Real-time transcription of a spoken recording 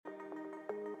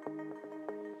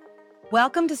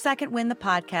Welcome to Second Wind, the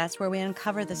podcast where we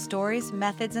uncover the stories,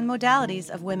 methods, and modalities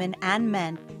of women and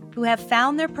men who have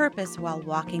found their purpose while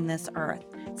walking this earth.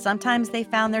 Sometimes they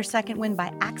found their second wind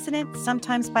by accident,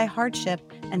 sometimes by hardship,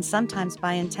 and sometimes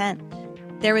by intent.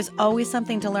 There is always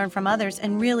something to learn from others,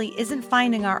 and really, isn't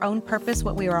finding our own purpose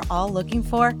what we are all looking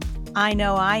for? I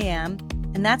know I am,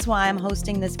 and that's why I'm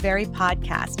hosting this very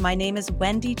podcast. My name is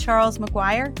Wendy Charles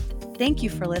McGuire. Thank you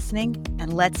for listening,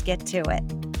 and let's get to it.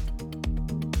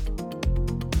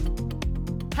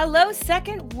 Hello,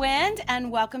 Second Wind, and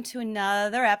welcome to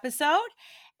another episode.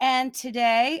 And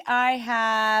today I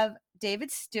have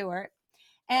David Stewart.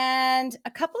 And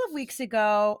a couple of weeks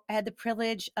ago, I had the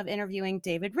privilege of interviewing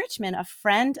David Richman, a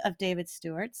friend of David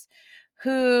Stewart's,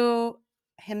 who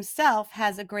himself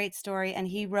has a great story. And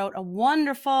he wrote a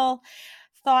wonderful,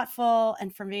 thoughtful,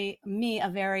 and for me, a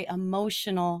very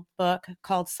emotional book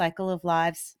called Cycle of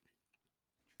Lives.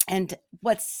 And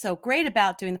what's so great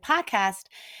about doing the podcast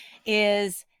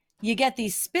is you get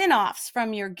these spin-offs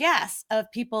from your guests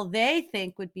of people they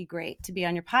think would be great to be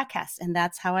on your podcast. And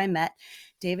that's how I met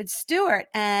David Stewart.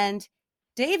 And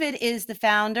David is the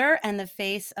founder and the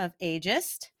face of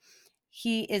Ageist.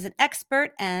 He is an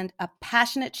expert and a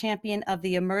passionate champion of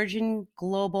the emerging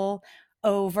global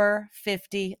over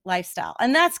 50 lifestyle.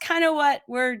 And that's kind of what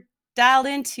we're dialed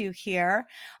into here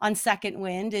on Second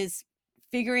Wind, is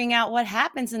figuring out what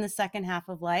happens in the second half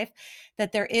of life,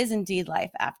 that there is indeed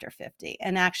life after 50.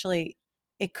 And actually,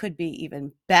 it could be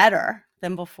even better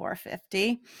than before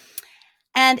 50.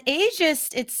 And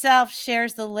Ageist itself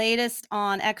shares the latest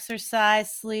on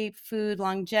exercise, sleep, food,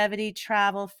 longevity,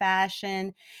 travel,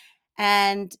 fashion.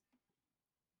 And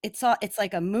it's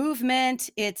like a movement.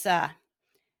 It's a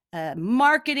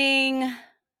marketing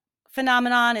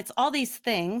phenomenon. It's all these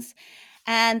things.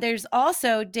 And there's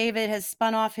also, David has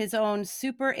spun off his own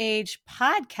Super Age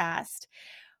podcast,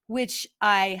 which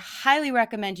I highly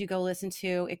recommend you go listen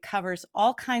to. It covers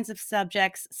all kinds of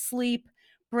subjects: sleep,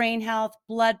 brain health,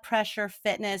 blood pressure,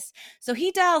 fitness. So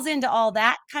he dials into all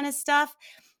that kind of stuff.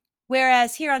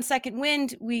 Whereas here on Second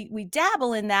Wind, we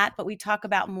dabble in that, but we talk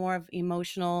about more of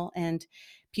emotional and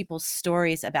people's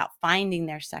stories about finding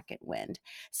their second wind.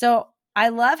 So I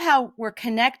love how we're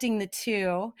connecting the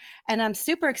two, and I'm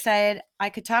super excited. I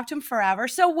could talk to him forever.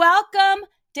 So welcome,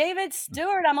 David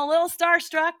Stewart. I'm a little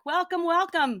starstruck. Welcome,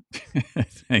 welcome.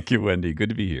 Thank you, Wendy. Good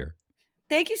to be here.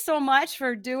 Thank you so much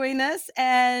for doing this.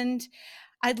 And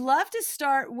I'd love to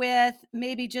start with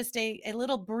maybe just a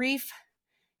little brief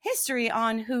history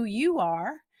on who you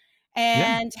are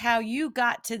and how you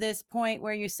got to this point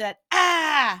where you said,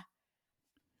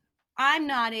 I'm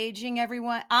not aging,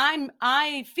 everyone.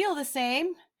 I feel the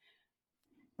same,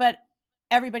 but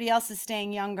everybody else is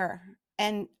staying younger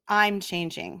and I'm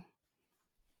changing.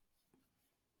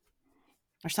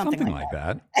 Or something like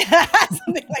that.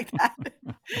 Something like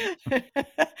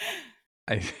that.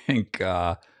 I think,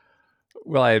 I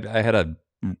had a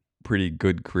pretty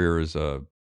good career as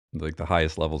like the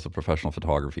highest levels of professional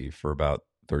photography for about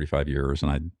 35 years.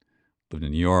 And I lived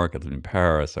in New York, I lived in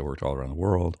Paris, I worked all around the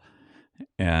world.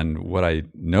 And what I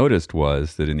noticed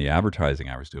was that in the advertising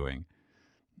I was doing,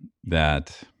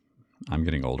 that I'm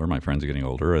getting older, my friends are getting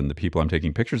older, and the people I'm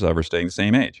taking pictures of are staying the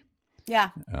same age. Yeah.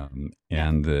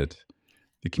 And that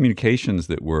the communications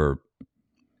that were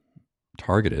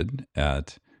targeted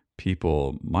at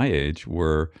people my age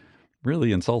were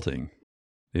really insulting.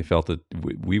 They felt that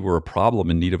we were a problem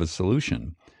in need of a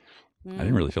solution. I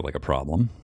didn't really feel like a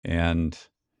problem. And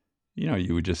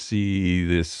you would just see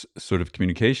this sort of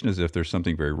communication as if there's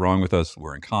something very wrong with us.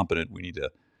 We're incompetent. We need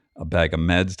a bag of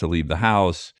meds to leave the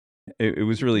house. It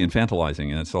was really infantilizing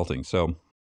and insulting. So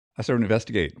I started to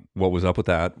investigate what was up with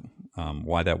that,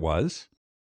 why that was.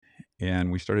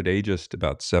 And we started Ageist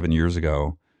about 7 years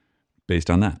ago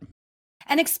based on that.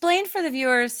 And explain for the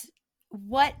viewers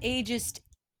what Ageist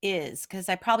is, because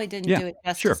I probably didn't do it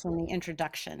justice in the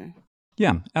introduction.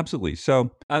 Yeah, absolutely.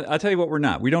 So I'll tell you what we're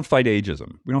not. We don't fight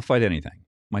ageism. We don't fight anything.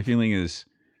 My feeling is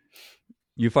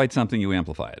you fight something, you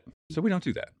amplify it. So we don't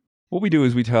do that. What we do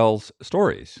is we tell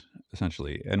stories,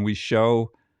 essentially, and we show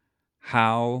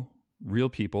how real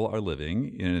people are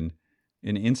living in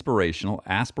an inspirational,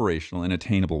 aspirational, and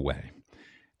attainable way.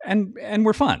 And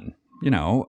we're fun.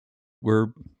 We're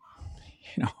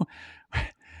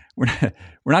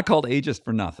not called ageist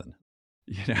for nothing.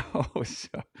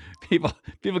 So people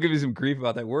give me some grief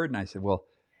about that word, and I said, well,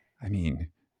 I mean,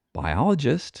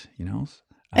 biologist,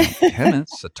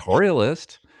 chemist,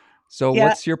 sartorialist. So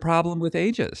what's your problem with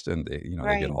ageist? And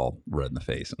they get all red in the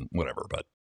face and whatever, but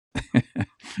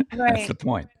that's the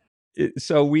point.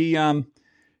 So we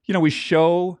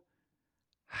show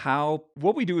how,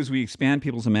 what we do is we expand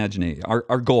people's imagination.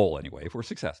 Our goal, anyway, if we're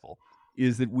successful,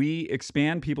 is that we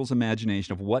expand people's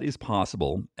imagination of what is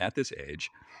possible at this age.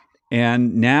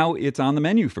 And now it's on the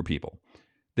menu for people.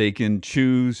 They can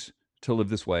choose to live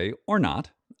this way or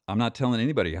not. I'm not telling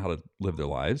anybody how to live their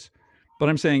lives, but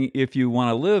I'm saying if you want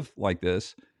to live like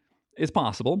this, it's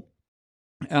possible.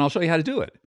 And I'll show you how to do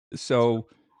it. So,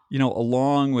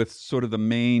 along with sort of the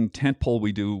main tentpole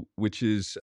we do, which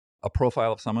is a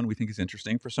profile of someone we think is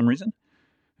interesting for some reason,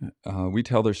 we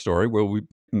tell their story. Well, we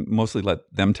mostly let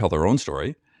them tell their own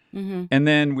story. Mm-hmm. And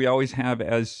then we always have,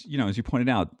 as you pointed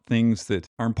out, things that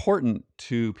are important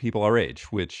to people our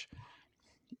age, which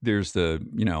there's the,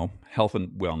 health and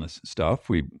wellness stuff.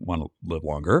 We want to live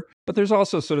longer. But there's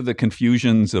also sort of the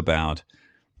confusions about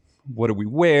what do we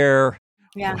wear?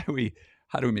 Yeah.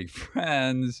 How do we make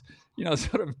friends?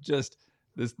 Sort of just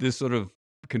this sort of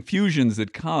confusions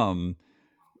that come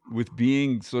with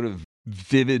being sort of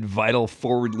vivid, vital,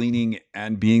 forward-leaning,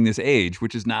 and being this age,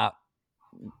 which is not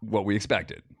what we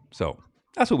expected. So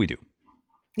that's what we do.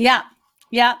 Yeah.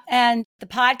 Yeah. And the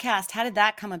podcast, how did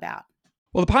that come about?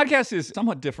 Well, the podcast is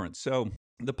somewhat different. So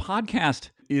the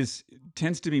podcast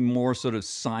tends to be more sort of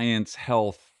science,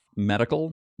 health,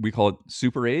 medical. We call it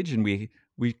Super Age, and we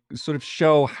sort of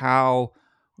show how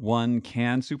one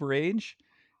can super age.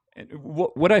 And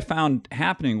what I found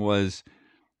happening was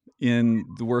in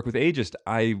the work with Ageist,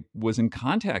 I was in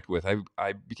contact with,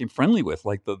 I became friendly with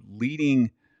like the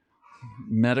leading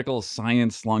medical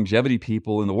science longevity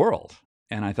people in the world.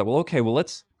 And I thought, well, okay, well,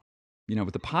 let's,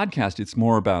 with the podcast, it's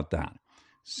more about that.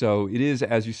 So it is,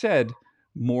 as you said,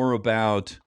 more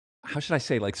about, how should I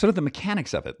say, like sort of the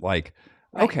mechanics of it. Like,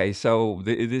 Right. Okay, so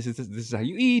this is how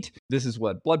you eat. This is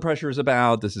what blood pressure is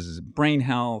about. This is brain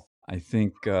health. I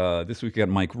think this week we got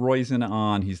Mike Roizen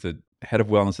on. He's the head of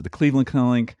wellness at the Cleveland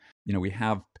Clinic. We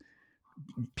have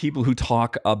people who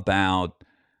talk about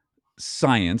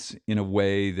science in a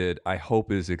way that I hope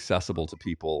is accessible to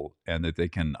people and that they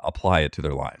can apply it to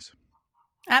their lives.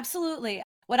 Absolutely.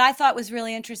 What I thought was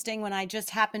really interesting when I just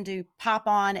happened to pop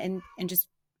on and just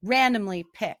randomly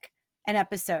pick an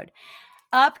episode,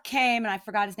 up came, and I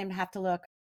forgot his name to have to look.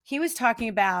 He was talking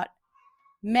about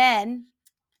men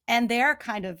and their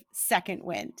kind of second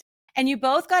wind. And you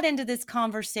both got into this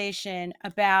conversation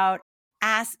about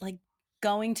like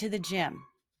going to the gym.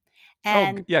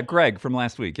 And Greg from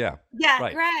last week. Yeah.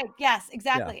 Right. Greg. Yes,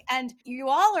 exactly. Yeah. And you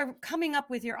all are coming up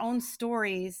with your own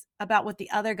stories about what the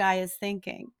other guy is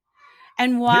thinking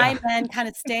and why men kind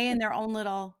of stay in their own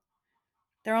little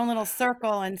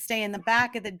circle and stay in the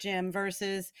back of the gym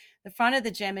versus the front of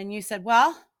the gym. And you said,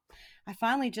 well, I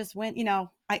finally just went,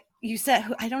 you said,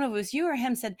 I don't know if it was you or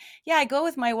him, said, yeah, I go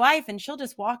with my wife and she'll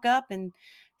just walk up and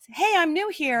say, hey, I'm new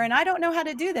here and I don't know how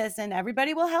to do this, and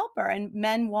everybody will help her, and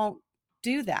men won't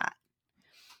do that.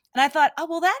 And I thought, oh,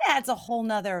 well, that adds a whole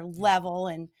nother level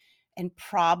and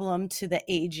problem to the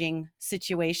aging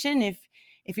situation.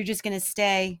 If you're just going to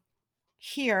stay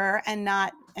here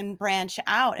and branch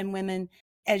out, and women,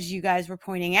 as you guys were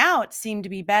pointing out, seem to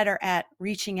be better at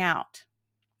reaching out.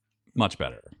 Much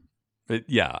better. But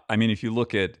yeah, I mean, if you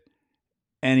look at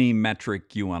any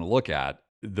metric you want to look at,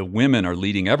 the women are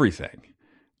leading everything.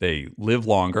 They live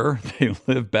longer, they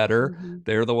live better. Mm-hmm.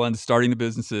 They're the ones starting the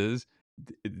businesses.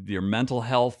 Their mental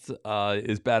health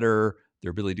is better.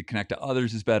 Their ability to connect to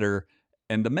others is better.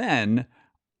 And the men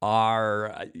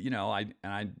are,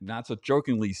 I not so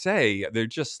jokingly say, they're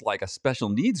just like a special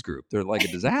needs group. They're like a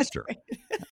disaster.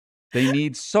 They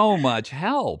need so much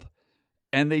help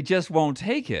and they just won't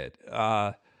take it.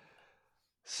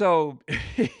 So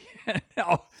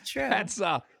True. That's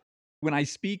when I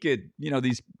speak at,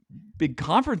 these big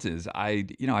conferences, I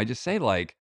just say,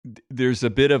 like, there's a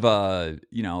bit of a,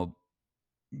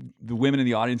 the women in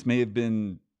the audience may have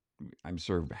been, I'm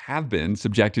sure have been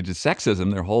subjected to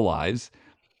sexism their whole lives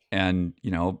and,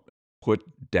 put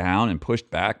down and pushed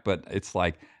back. But it's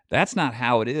like, that's not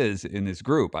how it is in this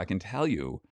group. I can tell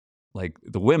you, like,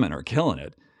 the women are killing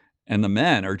it and the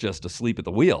men are just asleep at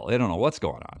the wheel. They don't know what's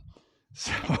going on.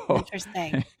 So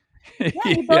interesting.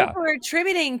 You both were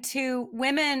attributing to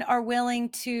women are willing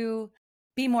to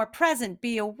be more present,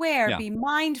 be aware, be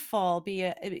mindful,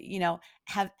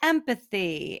 have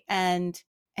empathy and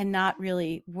not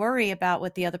really worry about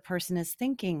what the other person is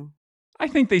thinking. I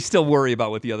think they still worry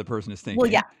about what the other person is thinking. Well,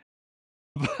 yeah.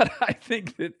 But I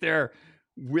think that they're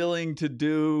willing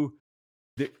to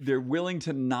they're willing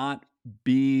to not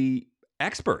be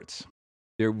experts.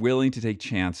 They're willing to take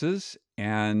chances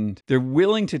and they're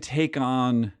willing to take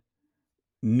on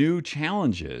new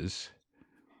challenges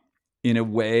in a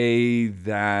way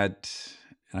that,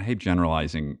 and I hate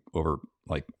generalizing over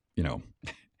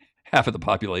half of the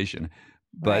population,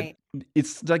 but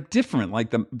it's like different.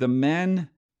 Like the men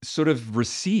sort of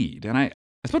recede. And I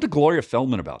spoke to Gloria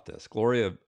Feldman about this.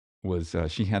 Gloria was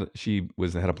she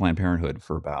was the head of Planned Parenthood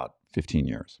for about 15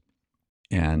 years,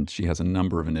 and she has a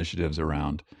number of initiatives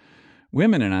around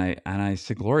women. And I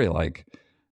said, Gloria, like,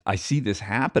 I see this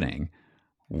happening.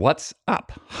 What's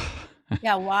up?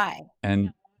 Yeah, why?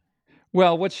 And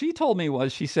well, what she told me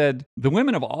was, she said the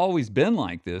women have always been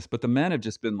like this, but the men have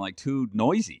just been like too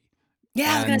noisy,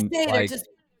 Yeah, I was gonna and say they're like just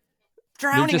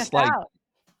they're drowning us just like out.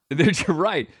 they're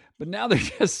right. But now they're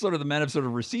just sort of, the men have sort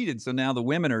of receded. So now the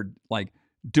women are like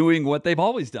doing what they've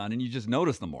always done, and you just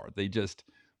notice them more. They just,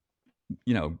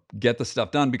 get the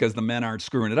stuff done because the men aren't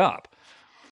screwing it up.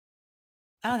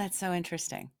 Oh, that's so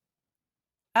interesting.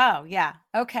 Oh, yeah.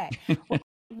 Okay.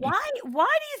 Why do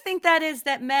you think that is,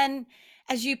 that men,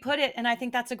 as you put it, and I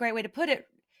think that's a great way to put it,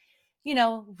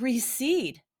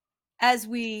 recede as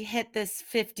we hit this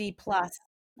 50 plus?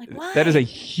 Like, That is a why?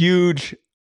 huge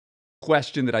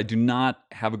question that I do not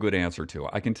have a good answer to.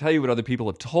 I can tell you what other people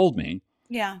have told me.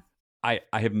 Yeah. I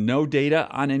have no data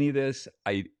on any of this.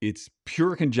 It's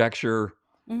pure conjecture.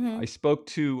 Mm-hmm. I spoke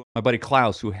to my buddy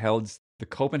Klaus, who holds the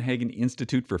Copenhagen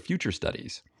Institute for Future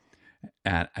Studies.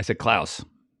 And I said, Klaus,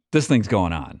 this thing's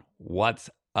going on. What's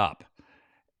up?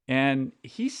 And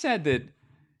he said that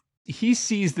he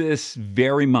sees this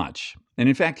very much. And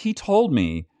in fact, he told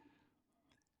me,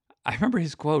 I remember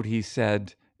his quote. He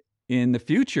said, in the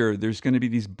future, there's going to be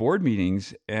these board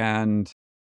meetings, and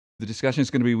the discussion is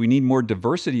going to be, we need more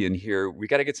diversity in here. We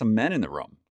got to get some men in the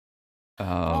room. Oh,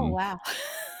 Um, wow.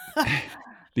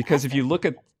 because That's if you look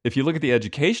at the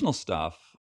educational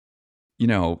stuff,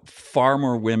 far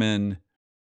more women,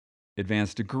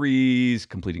 advanced degrees,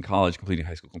 completing college, completing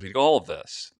high school, completing all of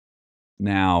this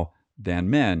now than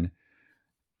men.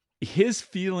 His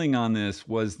feeling on this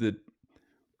was that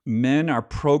men are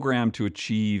programmed to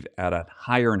achieve at a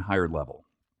higher and higher level,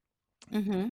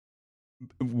 mm-hmm.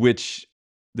 which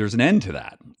there's an end to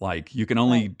that. Like, you can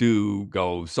only Right.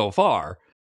 go so far.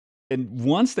 And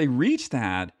once they reach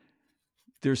that,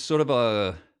 there's sort of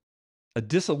a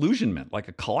disillusionment, like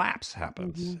a collapse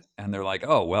happens. Mm-hmm. And they're like,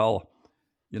 oh, well,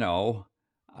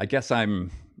 I guess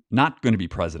I'm not going to be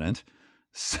president.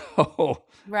 So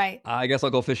Right. I guess I'll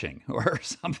go fishing or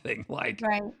something like,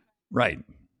 Right. right.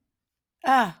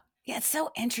 Ah, yeah, it's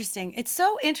so interesting. It's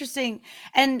so interesting.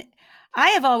 And I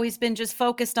have always been just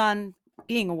focused on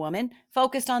being a woman,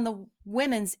 focused on the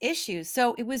women's issues.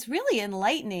 So it was really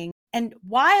enlightening. And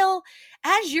while,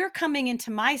 as you're coming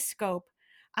into my scope,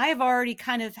 I have already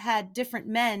kind of had different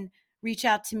men reach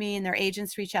out to me, and their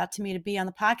agents reach out to me to be on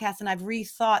the podcast. And I've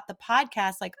rethought the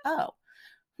podcast like, oh,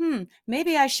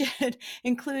 maybe I should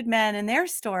include men in their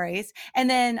stories. And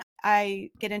then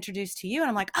I get introduced to you, and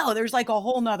I'm like, oh, there's like a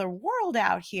whole nother world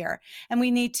out here. And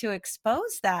we need to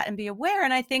expose that and be aware.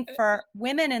 And I think for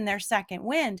women in their second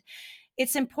wind,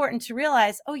 it's important to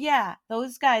realize, oh, yeah,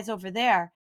 those guys over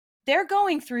there, they're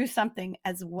going through something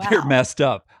as They're well. messed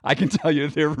up. I can tell you,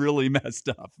 they're really messed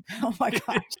up. Oh my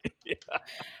gosh. Yeah.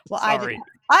 Well, Sorry.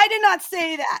 I did not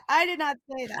say that. I did not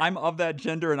say that. I'm of that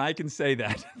gender, and I can say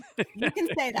that. You can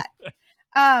say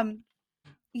that.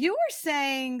 You were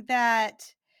saying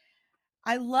that,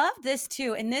 I love this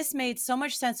too. And this made so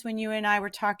much sense when you and I were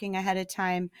talking ahead of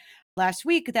time last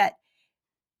week, that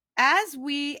as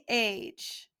we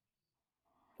age,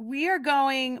 we are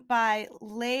going by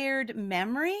layered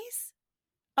memories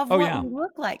of Oh, what yeah. we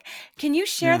look like. Can you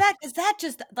share Yeah. that? Because that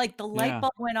just, like, the light Yeah.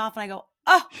 bulb went off, and I go,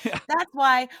 oh, Yeah. that's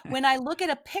why when I look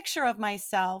at a picture of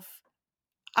myself,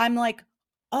 I'm like,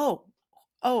 oh,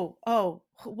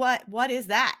 what is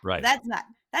that? Right. That's Yeah.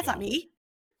 not me.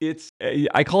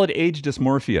 I call it age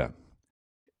dysmorphia.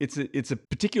 It's a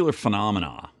particular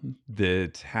phenomena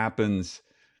that happens.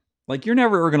 Like, you're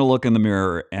never going to look in the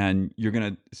mirror and you're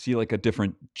going to see like a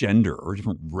different gender or a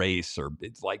different race, or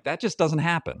it's like, that just doesn't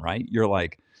happen, right? You're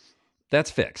like,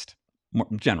 that's fixed,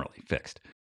 generally fixed.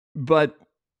 But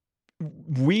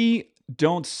we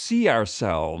don't see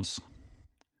ourselves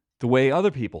the way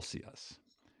other people see us.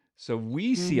 So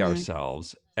we see Mm-hmm.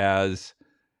 ourselves as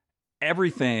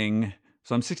everything.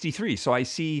 So I'm 63. So I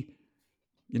see,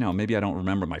 maybe I don't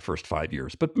remember my first 5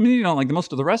 years, but like the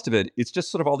most of the rest of it, it's just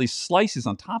sort of all these slices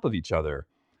on top of each other.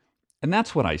 And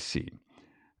that's what I see.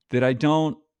 That I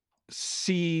don't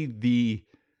see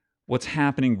what's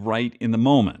happening right in the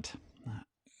moment.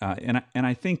 And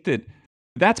I think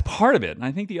that's part of it. And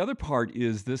I think the other part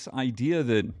is this idea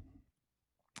that,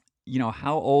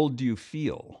 how old do you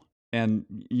feel? And,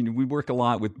 we work a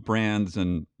lot with brands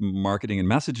and marketing and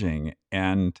messaging.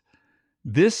 And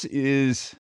this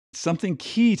is something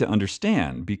key to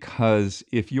understand, because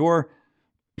if you're,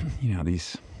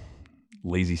 these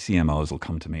lazy CMOs will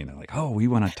come to me and they're like, oh, we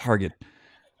want to target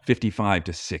 55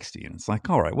 to 60. And it's like,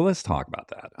 all right, well, let's talk about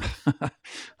that.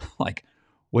 Like,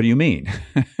 what do you mean?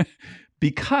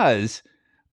 Because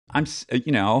I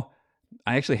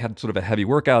actually had sort of a heavy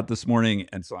workout this morning,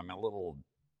 and so I'm a little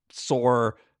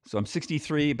sore. So I'm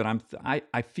 63, but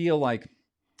I feel like,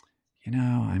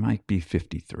 I might be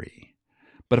 53.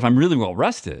 But if I'm really well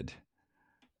rested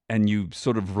and you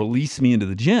sort of release me into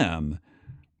the gym,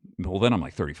 well, then I'm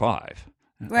like 35.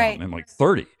 Right. I'm like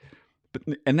 30.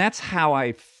 And that's how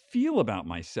I feel about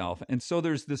myself. And so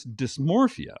there's this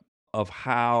dysmorphia of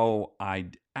how I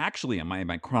actually am,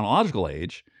 my chronological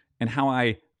age, and how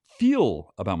I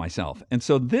feel about myself. And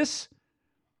so this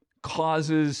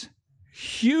causes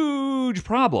huge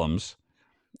problems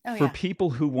for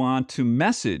people who want to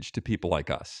message to people like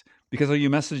us. Because are you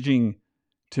messaging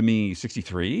to me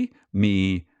 63,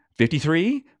 me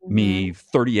 53, me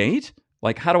 38?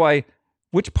 Like,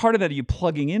 which part of that are you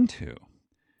plugging into?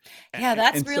 Yeah,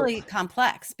 that's really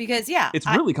complex because, it's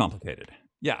really complicated.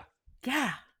 Yeah.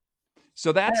 Yeah.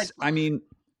 So that's, I mean,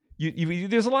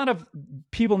 there's a lot of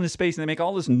people in this space and they make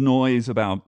all this noise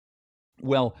about,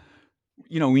 well,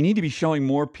 we need to be showing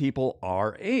more people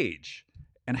our age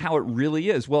and how it really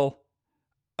is. Well,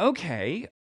 okay.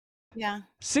 Yeah.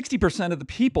 60% of the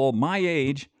people my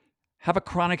age have a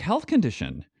chronic health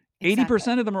condition. Exactly.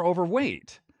 80% of them are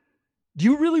overweight. Do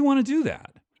you really want to do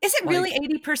that? Is it really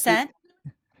 80%?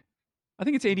 I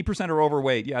think it's 80% are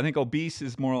overweight. Yeah, I think obese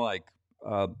is more like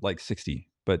 60.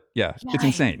 But yeah, Yikes. It's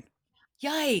insane.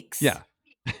 Yikes. Yeah.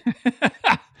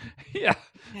 Yeah.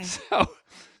 Okay. So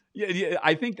yeah,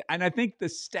 I think the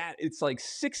stat, it's like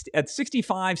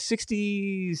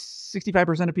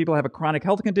 65% of people have a chronic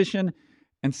health condition,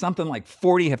 and something like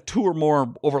 40 have 2 or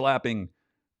more overlapping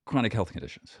chronic health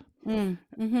conditions.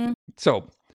 Mm-hmm. So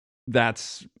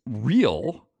that's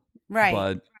real. Right.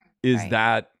 But is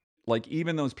that, like,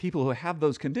 even those people who have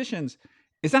those conditions,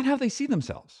 is that how they see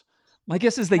themselves? My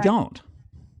guess is they don't.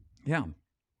 Yeah.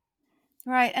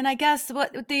 Right. And I guess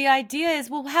what the idea is,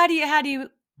 well,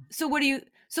 so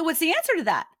what's the answer to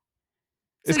that?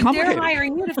 It's complicated. They're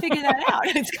hiring you to figure that out.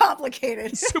 It's complicated.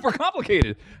 It's super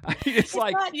complicated. I mean, it's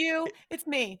like, not you, it's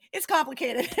me. It's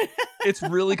complicated. It's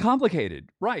really complicated.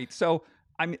 Right. So,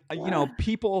 I mean,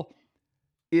 people,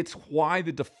 it's one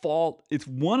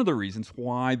of the reasons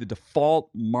why the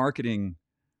default marketing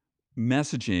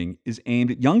messaging is aimed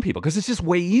at young people, because it's just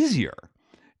way easier.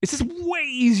 It's just way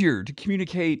easier to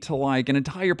communicate to like an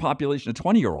entire population of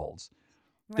 20-year-olds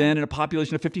than in a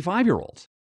population of 55-year-olds.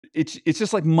 It's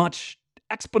just like much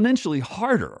exponentially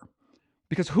harder,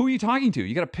 because who are you talking to?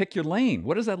 You got to pick your lane.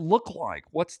 What does that look like?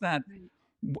 What's that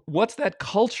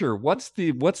culture? What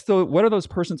are those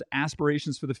person's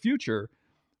aspirations for the future?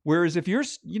 Whereas if you're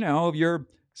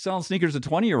selling sneakers to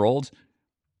 20-year-olds,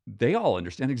 they all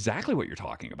understand exactly what you're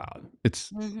talking about.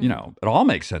 It's, it all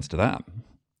makes sense to them.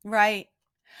 Right.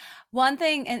 One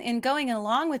thing, and going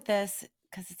along with this,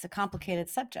 because it's a complicated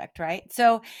subject, right?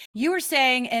 So you were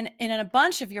saying in a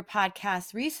bunch of your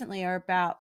podcasts recently are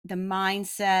about the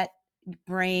mindset,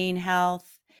 brain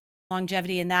health,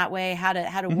 longevity in that way, how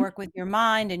to work with your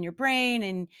mind and your brain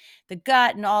and the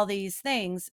gut and all these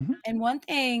things. Mm-hmm. And one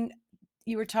thing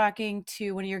you were talking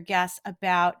to one of your guests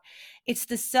about, it's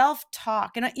the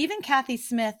self-talk. And even Kathy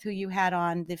Smith, who you had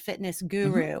on, the fitness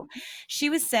guru, she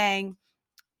was saying,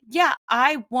 yeah,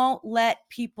 I won't let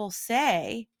people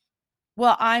say,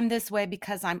 well, I'm this way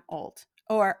because I'm old,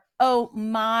 or, oh,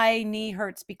 my knee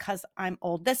hurts because I'm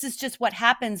old. This is just what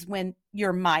happens when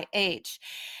you're my age.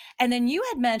 And then you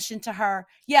had mentioned to her,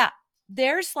 yeah,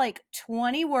 there's like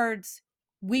 20 words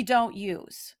we don't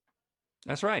use.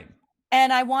 That's right.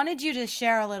 And I wanted you to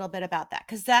share a little bit about that,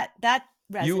 because that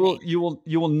resonates.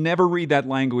 You will never read that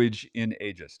language in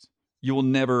Ageist. You will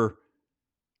never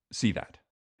see that.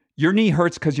 Your knee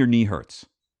hurts because your knee hurts.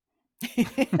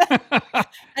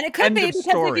 And it could be because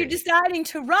if you're deciding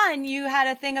to run, you had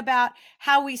a thing about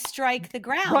how we strike the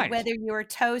ground, whether you're a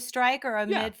toe strike or a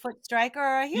midfoot strike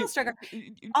or a heel striker,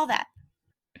 all that.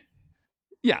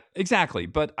 Yeah, exactly.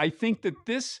 But I think that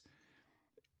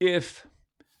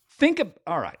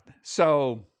all right,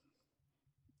 so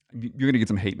you're going to get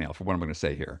some hate mail for what I'm going to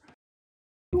say here.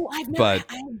 Oh, I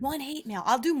have one hate mail.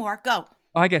 I'll do more. Go.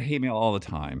 I get hate mail all the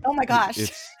time. Oh my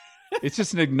gosh. It's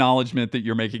just an acknowledgement that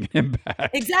you're making an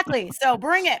impact. Exactly. So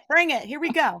bring it. Here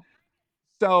we go.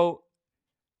 So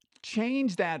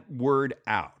change that word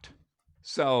out.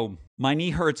 So my knee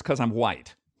hurts because I'm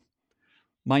white.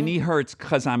 My knee hurts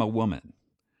because I'm a woman.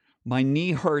 My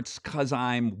knee hurts because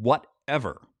I'm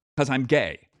whatever, because I'm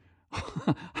gay.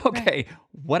 Okay,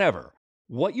 whatever.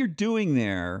 What you're doing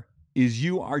there is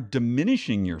you are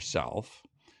diminishing yourself.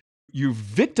 You've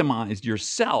victimized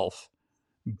yourself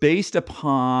based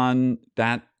upon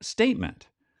that statement.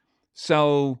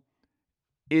 So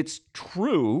it's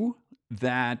true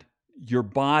that your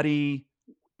body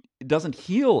doesn't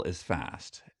heal as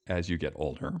fast as you get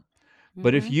older.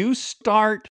 But if you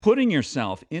start putting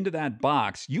yourself into that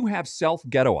box, you have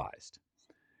self-ghettoized.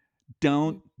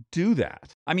 Don't do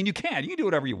that. I mean, you can do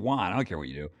whatever you want. I don't care what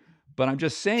you do. But I'm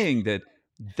just saying that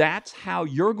that's how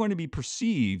you're going to be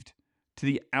perceived to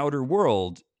the outer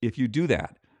world if you do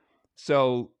that.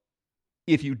 So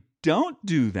if you don't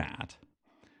do that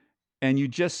and you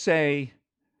just say,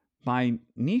 my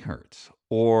knee hurts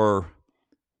or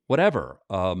whatever,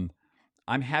 I'm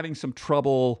having some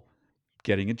trouble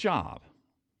getting a job.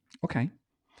 Okay.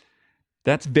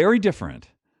 That's very different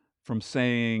from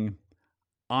saying,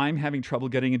 I'm having trouble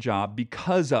getting a job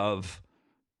because of,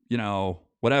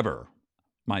 whatever,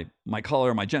 my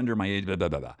color, my gender, my age, blah, blah,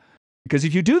 blah, blah. Because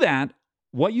if you do that,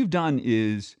 what you've done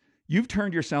is you've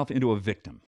turned yourself into a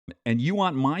victim, and you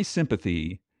want my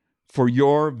sympathy for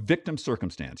your victim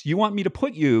circumstance. You want me to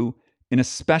put you in a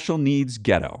special needs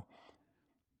ghetto.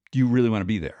 Do you really want to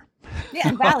be there? Yeah,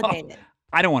 and validate it.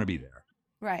 I don't want to be there.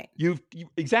 Right.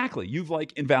 Exactly. You've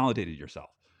like invalidated yourself.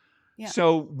 Yeah.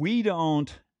 So we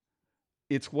don't,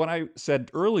 it's what I said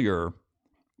earlier.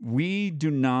 We do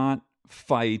not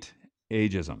fight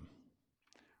ageism.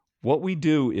 What we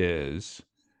do is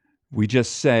we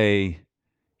just say,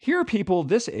 here are people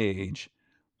this age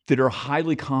that are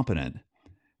highly competent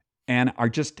and are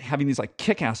just having these like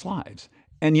kick-ass lives.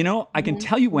 And I can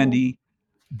tell you, Wendy,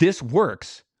 this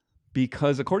works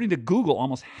because according to Google,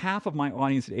 almost half of my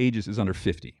audience at Ages is under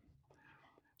 50.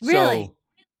 Really? So,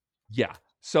 yeah.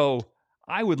 So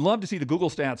I would love to see the Google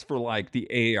stats for like the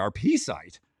AARP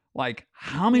site. Like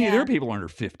how many of their people are under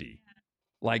 50?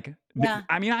 Like,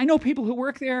 I mean, I know people who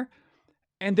work there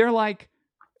and they're like,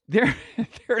 they're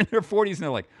in their 40s and they're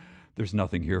like, there's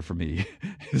nothing here for me.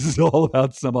 This is all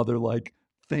about some other like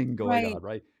thing going on,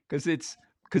 right? Because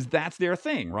that's their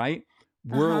thing, right?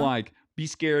 We're like, be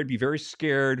scared, be very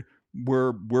scared.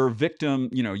 We're a victim,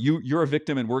 you're a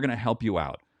victim and we're going to help you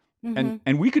out.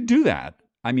 And we could do that.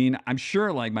 I mean, I'm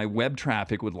sure like my web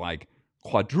traffic would like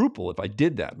quadruple if I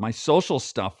did that. My social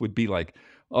stuff would be like,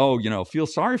 oh, feel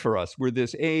sorry for us. We're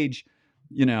this age,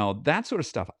 that sort of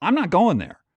stuff. I'm not going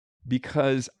there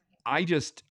because I'm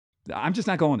just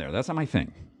not going there. That's not my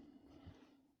thing.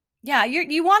 Yeah,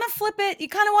 you want to flip it. You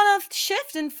kind of want to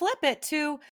shift and flip it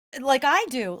to like I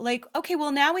do. Like, okay,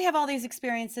 well, now we have all these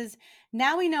experiences.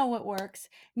 Now we know what works.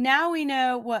 Now we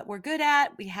know what we're good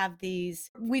at.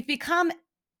 We've become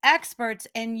experts.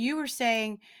 And you were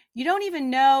saying you don't even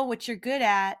know what you're good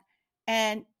at.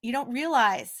 And you don't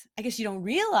realize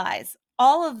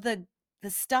all of the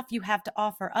stuff you have to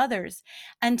offer others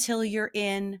until you're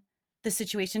in the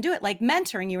situation to do it. Like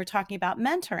mentoring, you were talking about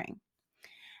mentoring.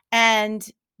 And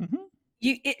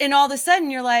and all of a sudden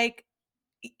you're like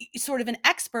sort of an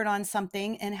expert on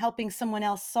something and helping someone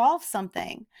else solve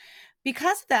something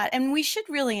because of that. And we should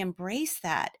really embrace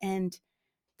that. And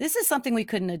this is something we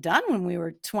couldn't have done when we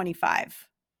were 25,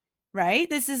 right?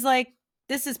 This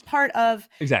is part of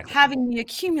having the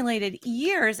accumulated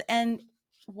years. And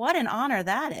what an honor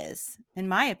that is, in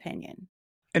my opinion.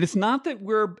 And it's not that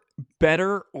we're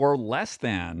better or less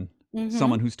than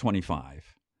someone who's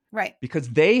 25. Right. Because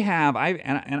they have,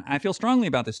 I feel strongly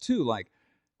about this too, like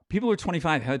people who are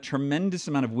 25 have a tremendous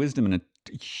amount of wisdom and a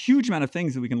huge amount of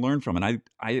things that we can learn from. And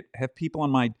I have people on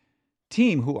my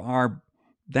team who are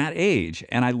that age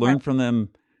and I learn from them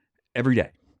every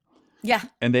day. Yeah.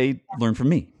 And they learn from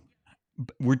me.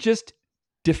 We're just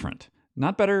different.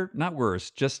 Not better, not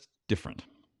worse, just different.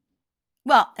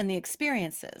 Well, and the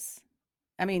experiences.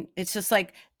 I mean, it's just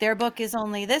like their book is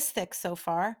only this thick so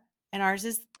far. And ours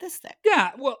is this thick.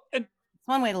 Yeah, well, it's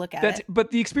one way to look at it. But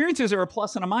the experiences are a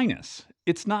plus and a minus.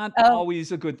 It's not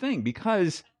always a good thing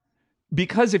because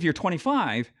if you're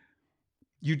 25,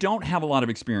 you don't have a lot of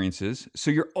experiences,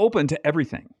 so you're open to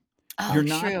everything. Oh, you're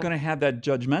not going to have that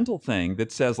judgmental thing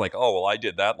that says like, oh, well, I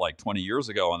did that like 20 years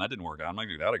ago and that didn't work out. I'm not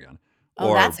going to do that again.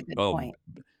 Oh, that's a good point.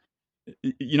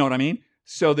 You know what I mean?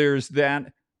 So there's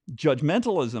that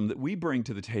judgmentalism that we bring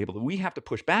to the table that we have to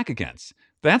push back against.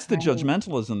 That's the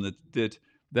judgmentalism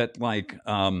that like,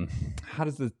 how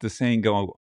does the saying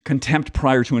go? Contempt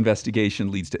prior to investigation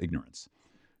leads to ignorance.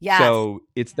 Yeah. So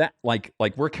it's that like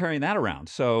we're carrying that around.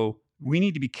 So we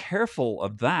need to be careful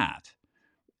of that.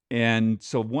 And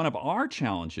so one of our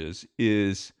challenges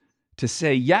is to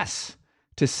say yes,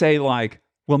 to say like,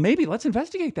 well, maybe let's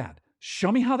investigate that.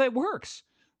 Show me how that works.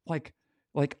 Like,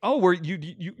 oh,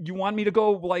 you want me to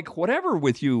go like whatever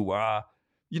with you, and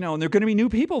there are going to be new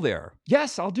people there.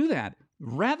 Yes, I'll do that.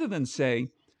 Rather than say,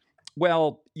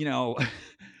 well,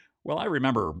 well, I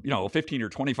remember, 15 or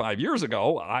 25 years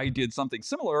ago, I did something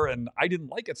similar and I didn't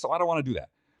like it, so I don't want to do that.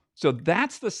 So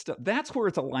that's the stuff. That's where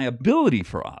it's a liability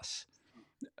for us.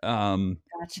 Gotcha.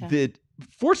 That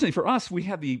fortunately for us, we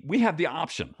have the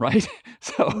option, right?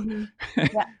 So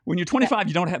Yeah. when you're 25,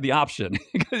 you don't have the option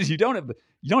because you don't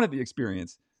have the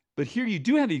experience. But here you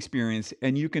do have the experience,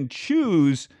 and you can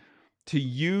choose to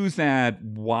use that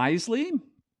wisely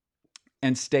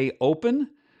and stay open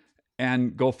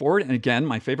and go forward. And again,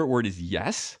 my favorite word is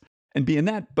yes, and be in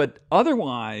that. But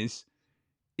otherwise,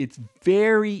 it's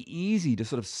very easy to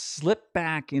sort of slip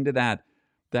back into that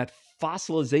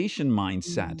fossilization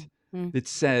mindset that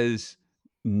says,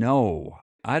 no,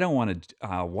 I don't want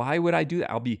to. Why would I do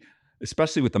that? I'll be,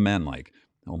 especially with the men, like,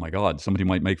 oh my God, somebody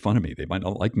might make fun of me. They might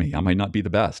not like me. I might not be the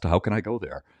best. How can I go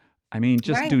there? I mean,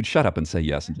 just Right. dude, shut up and say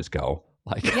yes and just go.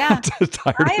 Like, Yeah. I'm just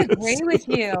tired I of agree this. with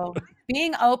you.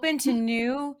 Being open to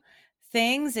new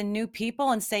things and new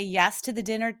people and say yes to the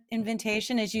dinner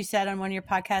invitation, as you said on one of your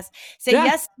podcasts. Say Yeah,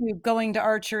 yes to going to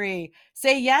archery.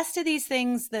 Say yes to these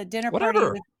things, the dinner party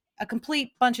whatever. with a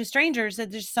complete bunch of strangers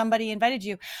that just somebody invited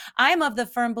you. I'm of the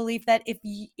firm belief that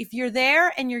if you're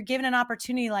there and you're given an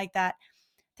opportunity like that,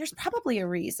 there's probably a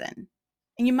reason.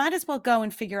 And you might as well go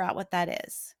and figure out what that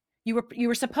is. You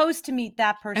were supposed to meet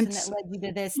that And person that led you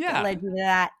to this, that yeah, led you to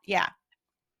that. Yeah.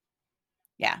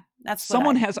 Yeah. That's what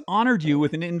someone has honored you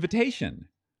with an invitation.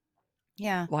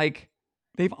 Yeah. Like,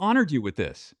 they've honored you with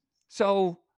this.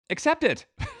 So accept it.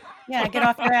 Yeah, get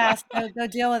off your ass. Go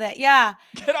deal with it. Yeah.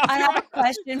 Get off I your have a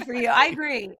ass. question for you. I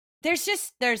agree. There's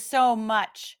so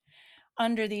much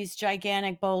under these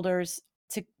gigantic boulders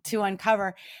to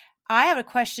uncover. I have a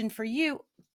question for you.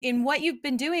 In what you've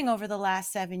been doing over the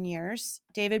last 7 years,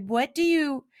 David, what do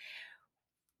you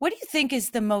think is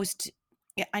the most,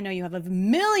 I know you have a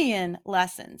million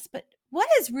lessons, but what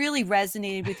has really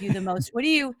resonated with you the most? What do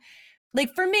you,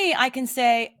 like, for me, I can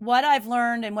say what I've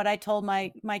learned and what I told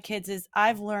my kids is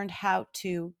I've learned how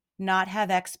to not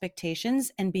have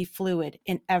expectations and be fluid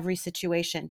in every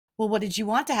situation. Well, what did you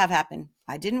want to have happen?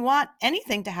 I didn't want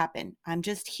anything to happen. I'm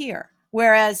just here.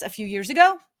 Whereas a few years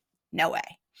ago, no way.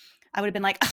 I would have been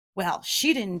like, oh, well,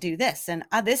 she didn't do this and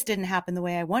this didn't happen the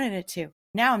way I wanted it to.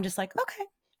 Now I'm just like, okay.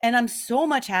 And I'm so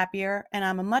much happier and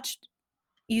I'm a much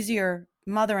easier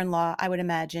mother-in-law, I would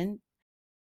imagine,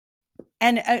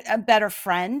 and a better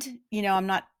friend.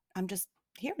 I'm just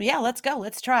here. Yeah, let's go.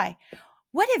 Let's try.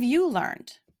 What have you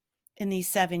learned in these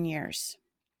 7 years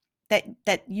that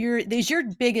is your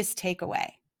biggest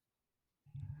takeaway?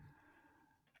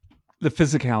 The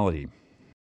physicality.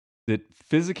 That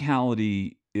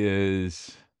physicality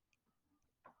is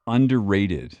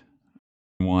underrated.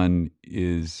 One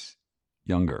is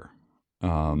younger,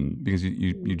 because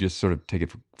you just sort of take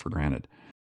it for granted.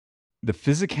 The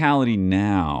physicality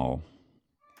now,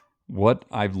 what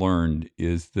I've learned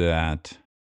is that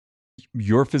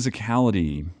your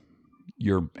physicality,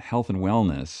 your health and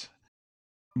wellness,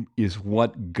 is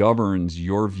what governs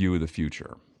your view of the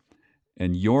future.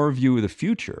 And your view of the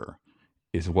future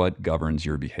is what governs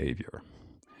your behavior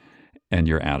and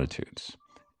your attitudes.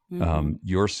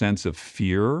 Your sense of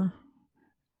fear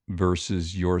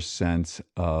versus your sense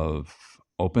of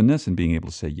openness and being able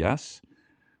to say yes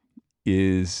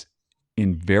is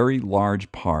in very large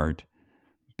part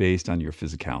based on your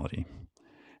physicality.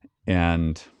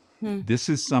 And this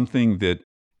is something that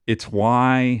it's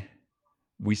why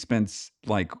we spent,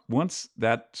 like, once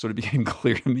that sort of became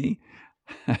clear to me,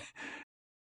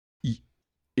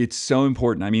 it's so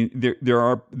important. I mean, there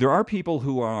are people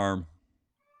who are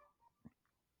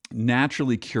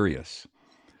naturally curious.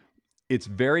 It's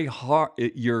very hard.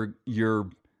 Your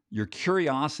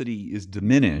curiosity is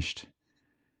diminished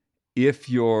if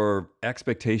your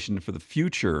expectation for the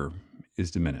future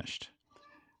is diminished.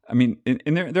 I mean,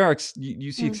 and there are,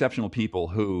 you see exceptional people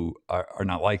who are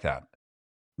not like that.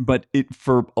 But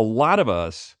for a lot of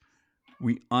us,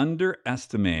 we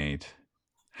underestimate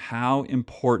how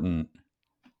important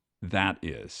that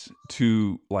is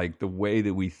to, like, the way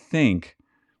that we think,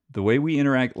 the way we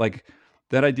interact, like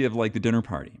that idea of, like, the dinner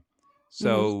party.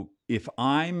 So if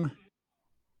I'm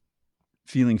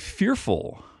feeling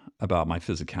fearful about my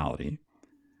physicality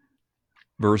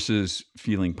versus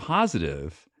feeling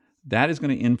positive, that is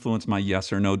going to influence my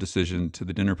yes or no decision to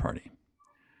the dinner party.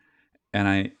 And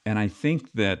I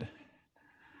think that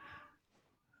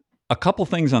a couple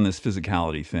things on this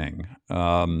physicality thing.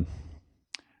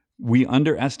 We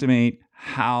underestimate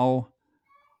how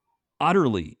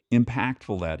utterly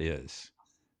impactful that is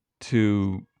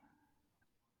to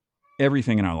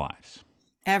everything in our lives.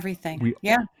 Everything.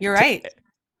 Yeah, you're right.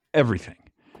 Everything.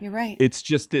 You're right. It's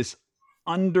just this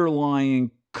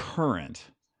underlying current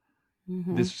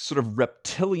this sort of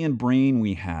reptilian brain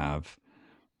we have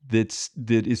that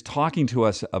is talking to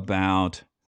us about,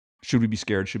 should we be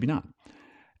scared, should we not?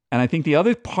 And I think the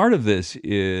other part of this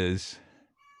is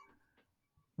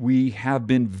we have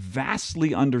been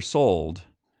vastly undersold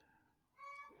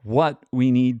what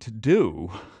we need to do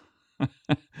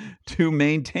to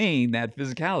maintain that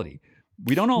physicality.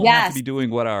 We don't all have to be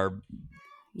doing what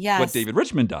David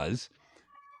Richmond does.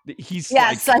 He's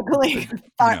cycling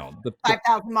the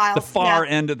 5,000 miles, the far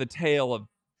end of the tail of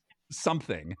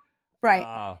something,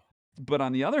 right? But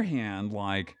on the other hand,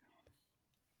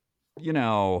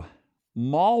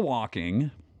 mall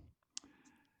walking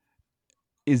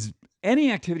is,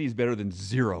 any activity is better than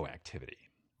zero activity.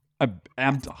 I'm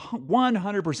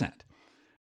 100%.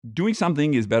 Doing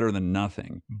something is better than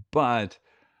nothing. But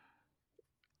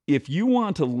if you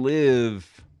want to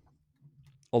live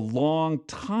a long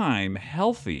time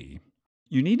healthy,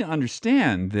 you need to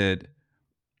understand that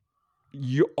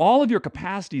all of your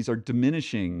capacities are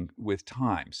diminishing with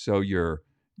time. So your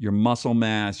muscle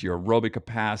mass, your aerobic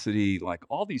capacity, like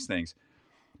all these things.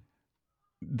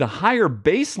 The higher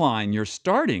baseline you're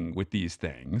starting with these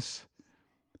things,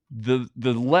 the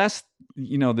less,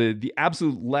 the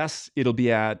absolute less it'll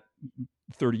be at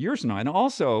 30 years from now. And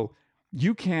also,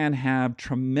 you can have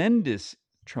tremendous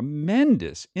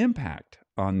impact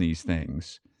on these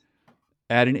things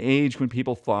at an age when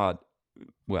people thought,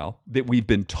 that we've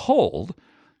been told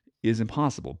is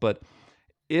impossible. But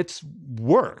it's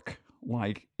work.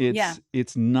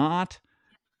 It's not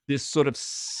this sort of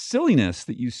silliness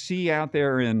that you see out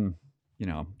there in,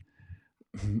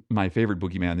 my favorite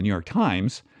boogeyman, the New York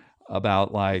Times,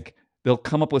 about they'll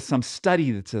come up with some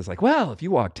study that says if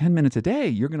you walk 10 minutes a day,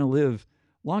 you're going to live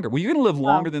longer. Well, you're going to live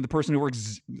longer than the person who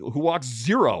walks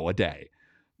 0 a day.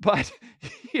 But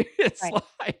it's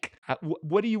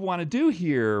what do you want to do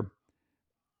here?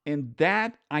 And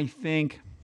that, I think,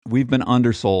 we've been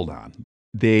undersold on.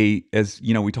 As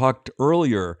we talked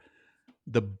earlier,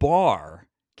 the bar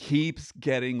keeps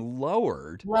getting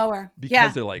lowered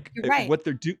because they're right. what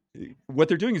they're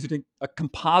doing is doing a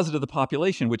composite of the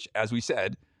population, which, as we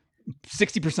said,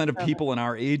 60% of people in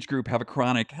our age group have a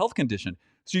chronic health condition.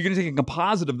 So you're going to take a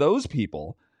composite of those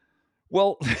people.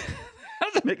 Well, that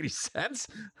doesn't make any sense.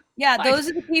 Yeah, those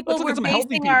are the people we're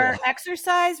basing our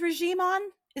exercise regime on.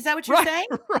 Is that what you're saying?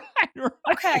 Right.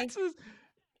 Okay.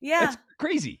 It's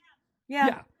crazy.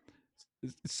 Yeah.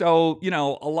 So,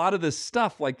 a lot of this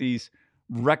stuff, like these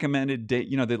recommended, the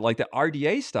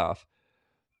RDA stuff,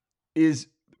 is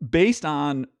based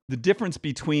on the difference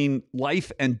between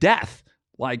life and death.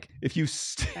 Like, if you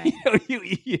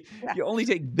you only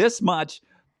take this much,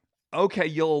 okay,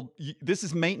 this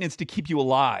is maintenance to keep you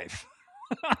alive.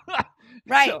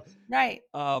 Right. So, right.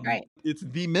 It's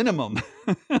the minimum.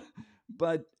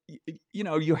 But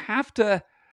you have to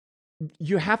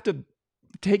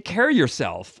take care of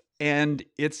yourself, and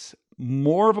it's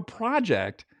more of a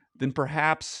project than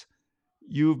perhaps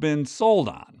you've been sold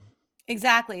on.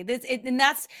 Exactly.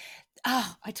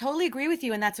 I totally agree with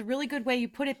you, and that's a really good way you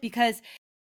put it, because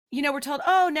we're told,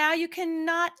 now you can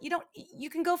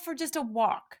go for just a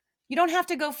walk. You don't have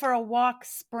to go for a walk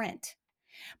sprint.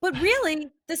 But really,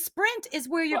 the sprint is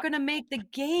where you're going to make the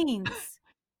gains.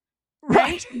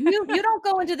 Right? You don't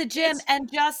go into the gym and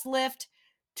just lift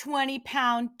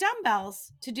 20-pound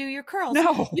dumbbells to do your curls.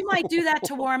 No. You might do that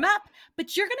to warm up,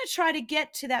 but you're going to try to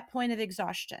get to that point of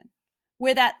exhaustion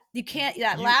where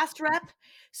last rep,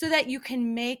 so that you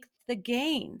can make the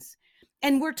gains.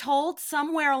 And we're told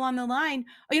somewhere along the line,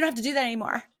 you don't have to do that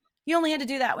anymore. You only had to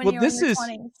do that when you were in your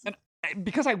 20s.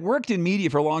 Because I worked in media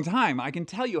for a long time, I can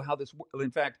tell you how this works. In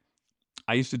fact,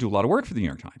 I used to do a lot of work for the New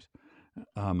York Times.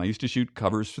 I used to shoot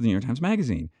covers for the New York Times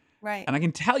Magazine. Right. And I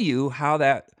can tell you how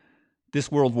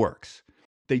this world works.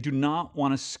 They do not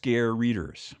want to scare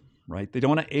readers, right? They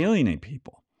don't want to alienate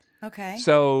people. Okay.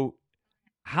 So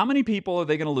how many people are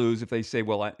they going to lose if they say,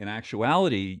 well, in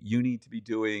actuality, you need to be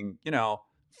doing,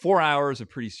 4 hours of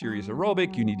pretty serious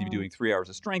aerobic. You need to be doing 3 hours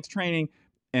of strength training.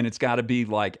 And it's got to be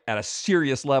at a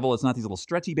serious level. It's not these little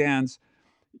stretchy bands.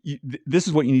 This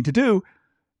is what you need to do.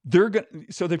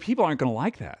 So the people aren't going to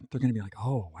like that. They're going to be like,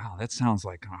 oh, wow, that sounds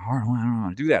like kind of hard. I don't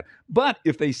want to do that. But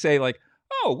if they say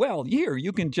oh, well, here,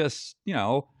 you can just,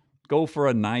 go for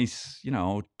a nice,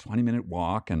 20-minute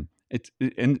walk. And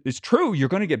it's true. You're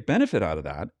going to get benefit out of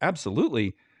that.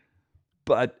 Absolutely.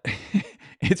 But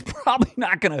it's probably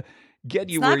not going to get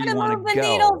you where you want to go. It's not going to move the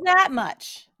needle that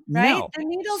much, right? No. The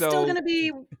needle's still going to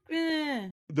be...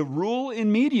 The rule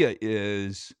in media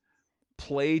is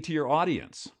play to your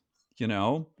audience.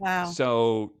 Wow.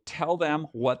 So tell them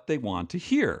what they want to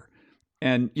hear.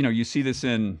 And, you see this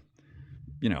in,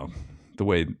 the the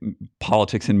way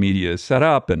politics and media is set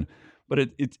up, but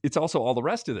it's also all the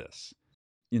rest of this.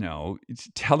 It's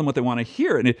tell them what they want to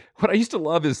hear. And what I used to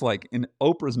love is like in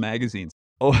Oprah's magazines.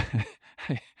 Oh,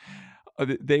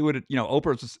 they would,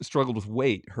 Oprah struggled with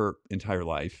weight her entire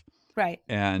life. Right.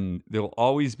 And there will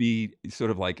always be sort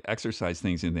of like exercise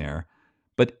things in there.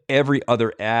 But every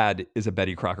other ad is a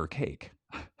Betty Crocker cake.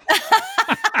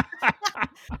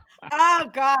 Oh,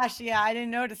 gosh. Yeah, I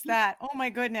didn't notice that. Oh, my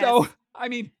goodness. So, I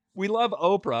mean, we love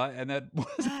Oprah, and that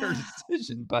was her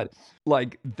decision. But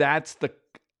like, there's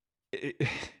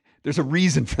a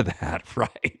reason for that,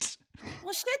 right?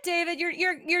 Well, shit, David,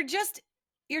 you're just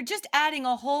adding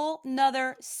a whole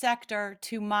nother sector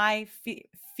to my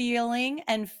feeling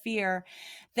and fear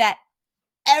that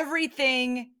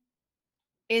everything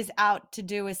is out to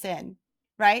do us in,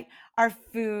 right? Our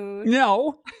food.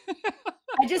 No.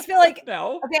 I just feel like,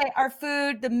 No. okay, our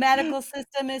food, the medical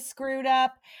system is screwed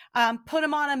up. Put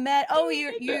them on a med. Oh,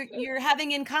 you're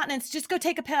having incontinence. Just go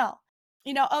take a pill.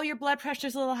 Oh, your blood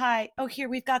pressure's a little high. Oh, here,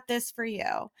 we've got this for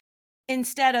you.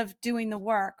 Instead of doing the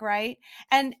work, right?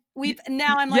 And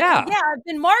I'm like, Yeah. I've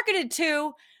been marketed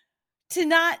to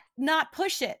not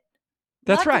push it.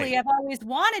 That's Luckily, right. I've always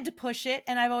wanted to push it,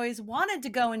 and I've always wanted to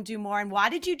go and do more. And why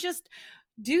did you just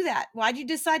do that? Why did you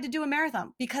decide to do a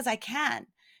marathon? Because I can.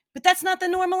 But that's not the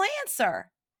normal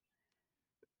answer.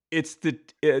 It's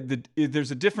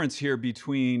there's a difference here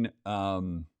between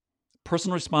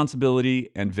personal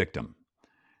responsibility and victim.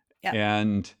 Yep.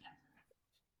 And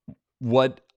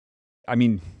I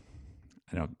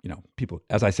know, people,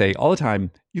 as I say all the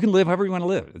time, you can live however you want to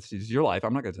live. It's your life.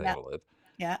 I'm not going to tell you how to live.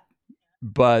 Yeah.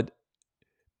 But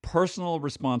personal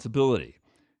responsibility.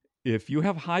 If you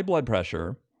have high blood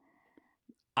pressure,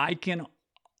 I can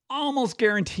almost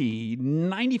guarantee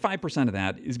 95% of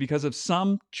that is because of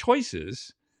some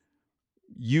choices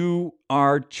you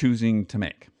are choosing to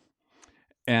make.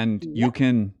 And you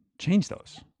can change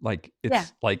those. Like,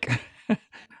 it's like,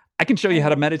 I can show you how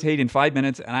to meditate in 5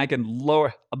 minutes, and I can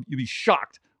you'll be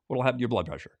shocked what'll happen to your blood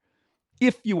pressure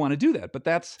if you want to do that. But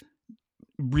that's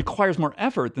requires more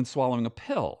effort than swallowing a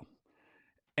pill.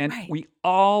 And we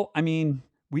all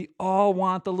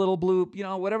want the little blue,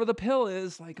 whatever the pill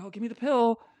is, like, oh, give me the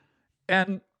pill.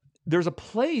 And there's a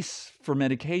place for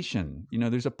medication.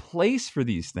 There's a place for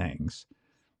these things.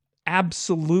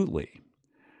 Absolutely.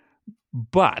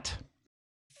 But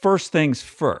first things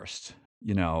first,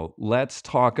 let's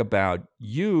talk about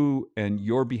you and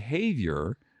your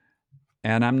behavior.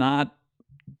 And I'm not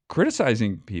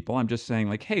criticizing people. I'm just saying,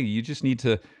 like, hey, you just need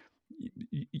to,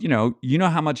 you know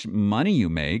how much money you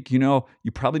make. You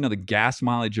probably know the gas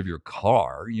mileage of your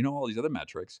car. All these other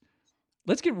metrics.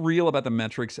 Let's get real about the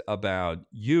metrics about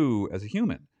you as a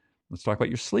human. Let's talk about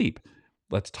your sleep.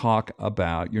 Let's talk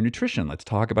about your nutrition. Let's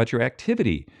talk about your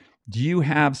activity. Do you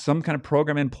have some kind of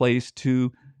program in place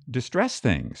to distress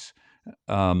things?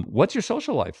 What's your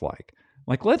social life like?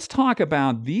 Like, let's talk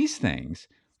about these things,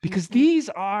 because these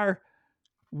are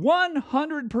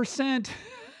 100%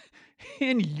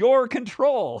 in your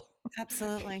control.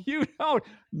 Absolutely.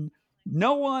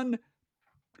 No one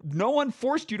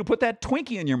forced you to put that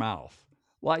Twinkie in your mouth.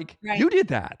 Like, you did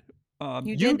that.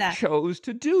 You chose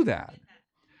to do that.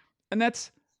 And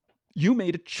you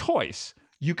made a choice.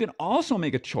 You can also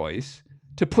make a choice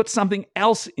to put something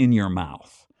else in your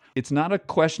mouth. It's not a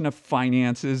question of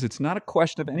finances. It's not a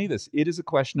question of any of this. It is a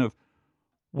question of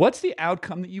what's the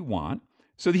outcome that you want.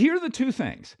 So here are the two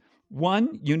things.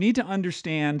 One, you need to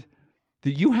understand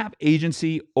that you have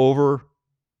agency over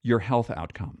your health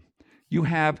outcome. You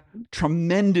have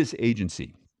tremendous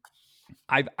agency.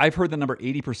 I've heard the number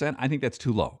 80%. I think that's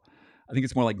too low. I think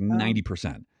it's more like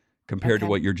 90% compared to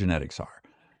what your genetics are.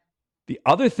 The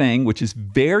other thing, which is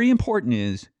very important,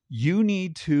 is you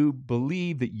need to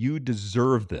believe that you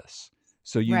deserve this.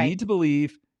 So you need to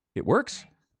believe it works.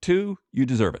 2, you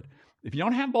deserve it. If you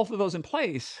don't have both of those in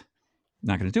place,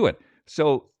 not going to do it.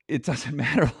 So it doesn't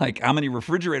matter like how many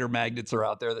refrigerator magnets are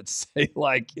out there that say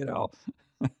like, don't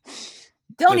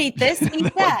eat this,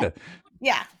 eat that.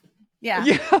 Yeah. Yeah,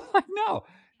 I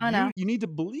know. You need to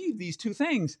believe these two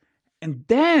things, and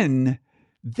then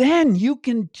you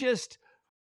can just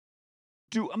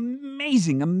do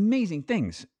amazing, amazing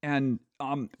things. And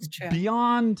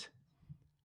beyond.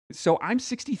 So I'm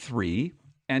 63,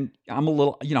 and I'm a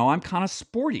little, I'm kind of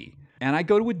sporty, and I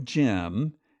go to a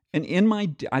gym, and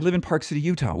I live in Park City,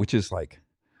 Utah, which is like,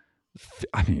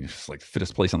 it's like the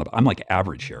fittest place I'm like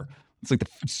average here. It's like the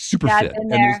super fit. I've been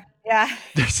there.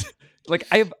 There's like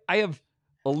I have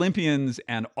Olympians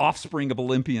and offspring of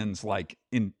Olympians like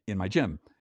in my gym,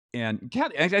 and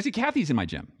I see Kathy's in my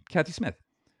gym, Kathy Smith.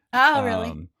 Oh,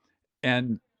 really?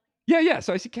 And yeah.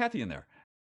 So I see Kathy in there,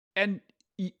 and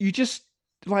you just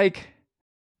like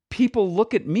people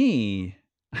look at me.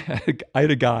 I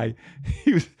had a guy,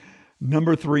 he was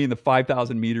number 3 in the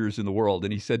 5,000 meters in the world.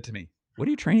 And he said to me, "What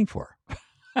are you training for?"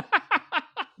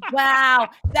 Wow.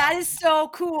 That is so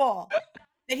cool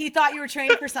that he thought you were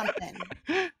training for something.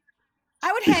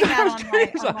 I would hang that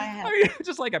on my head. I mean,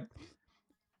 just like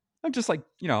I'm just like,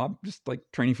 I'm just like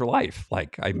training for life.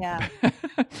 Like Yeah.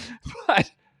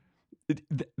 but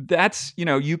that's,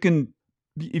 you can,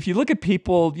 if you look at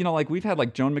people, like we've had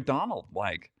like Joan McDonald,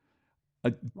 like,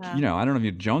 Wow. I don't know if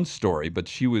you know Joan's story, but I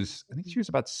think she was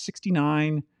about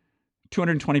 69,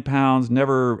 220 pounds,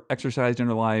 never exercised in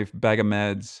her life, bag of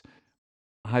meds,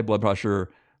 high blood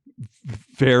pressure,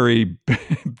 very,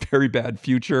 very bad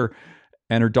future.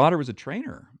 And her daughter was a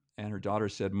trainer. And her daughter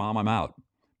said, "Mom, I'm out.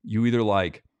 You either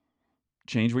like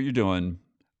change what you're doing,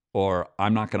 or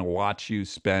I'm not going to watch you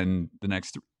spend the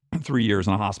next 3 years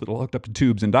in a hospital hooked up to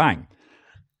tubes and dying."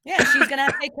 Yeah, she's gonna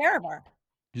have to take care of her.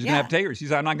 She's gonna have to take her. She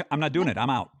said, I'm not doing it. I'm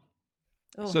out.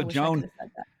 Oh, So I wish I could Joan have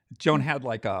said that. Joan had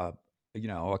like a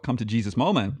come to Jesus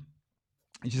moment.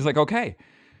 And she's like, "Okay."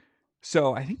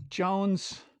 So I think how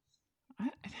old's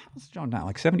Joan now?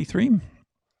 Like 73?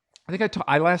 I think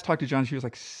I last talked to Joan, she was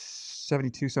like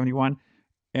 72, 71,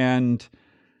 and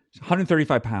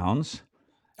 135 pounds.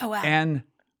 Oh, wow. And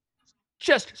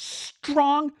just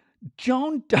strong.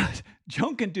 Joan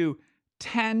can do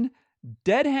 10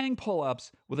 dead hang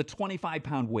pull-ups with a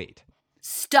 25-pound weight.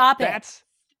 Stop it. That's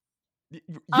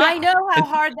I know how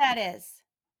hard that is.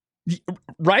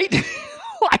 Right?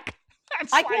 Like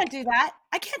I can't do that.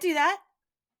 I can't do that.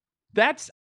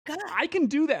 God. I can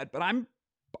do that, but I'm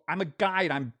a guy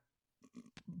and I'm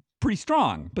pretty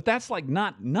strong, but that's like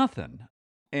not nothing.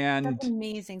 And That's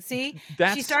amazing. See, she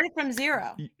that's started from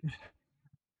 0.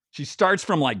 she starts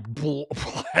from like Below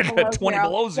 20 0.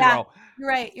 below Yeah,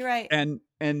 0. you're right. And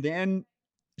then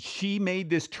she made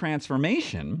this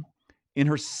transformation in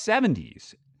her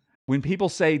 70s when people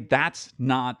say that's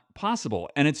not possible.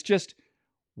 And it's just,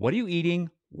 what are you eating?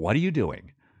 What are you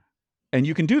doing? And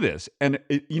you can do this. And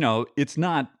it's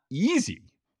not easy.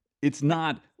 It's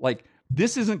not like,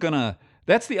 this isn't gonna,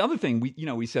 that's the other thing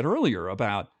we said earlier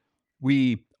about,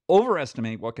 we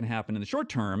overestimate what can happen in the short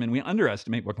term and we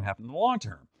underestimate what can happen in the long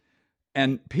term.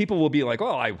 And people will be like,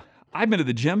 "Oh, I've been to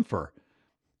the gym for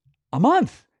a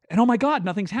month and oh my God,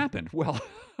 nothing's happened." Well,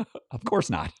 of course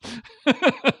not.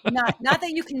 Not that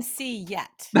you can see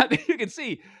yet. Not that you can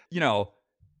see,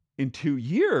 in 2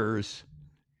 years,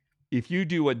 if you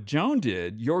do what Joan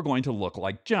did, you're going to look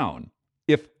like Joan,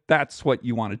 if that's what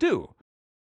you want to do.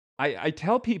 I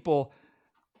tell people,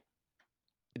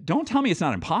 don't tell me it's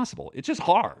not impossible. It's just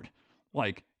hard.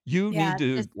 Like, you need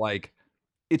to,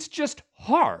 it's just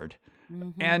hard.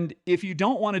 Mm-hmm. And if you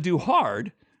don't want to do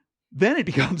hard, then it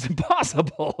becomes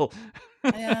impossible.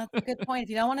 Yeah, that's a good point. If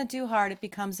you don't want to do hard, it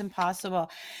becomes impossible.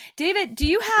 David, do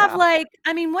you have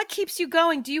what keeps you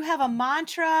going? Do you have a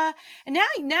mantra? And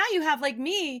now you have, like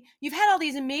me, you've had all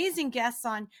these amazing guests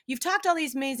on. You've talked to all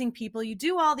these amazing people. You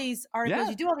do all these articles,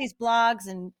 you do all these blogs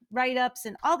and write-ups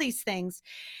and all these things.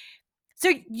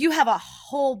 So you have a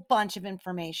whole bunch of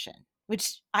information,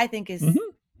 which I think is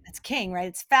that's king, right?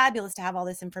 It's fabulous to have all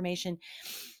this information.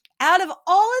 Out of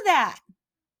all of that,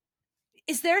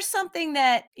 is there something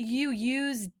that you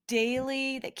use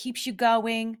daily that keeps you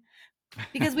going?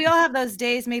 Because we all have those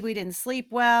days, maybe we didn't sleep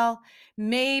well,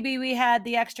 maybe we had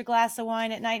the extra glass of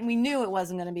wine at night and we knew it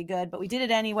wasn't going to be good, but we did it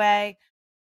anyway.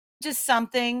 Just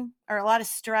something, or a lot of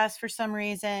stress for some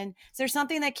reason. Is there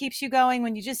something that keeps you going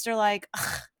when you just are like,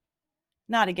 ugh,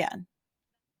 not again?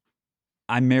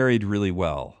 I'm married really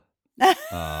well.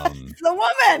 It's the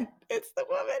woman. It's the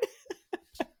woman.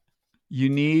 You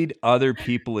need other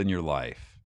people in your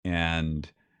life. And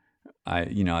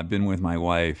I've been with my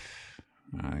wife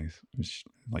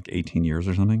like 18 years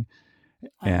or something.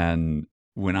 And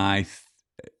when I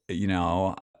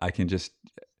can just,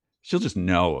 she'll just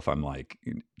know if I'm like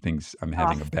I'm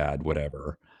having a bad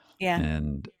whatever. Yeah.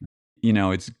 And,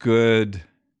 it's good.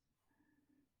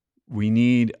 We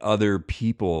need other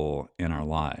people in our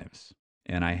lives.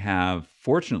 And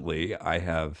fortunately, I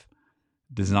have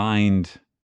designed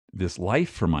this life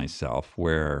for myself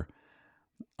where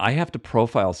I have to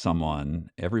profile someone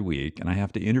every week and I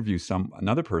have to interview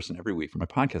another person every week for my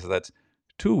podcast. So that's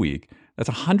 2 a week. That's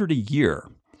 100 a year.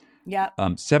 Yeah.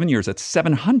 7 years, that's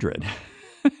 700.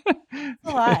 A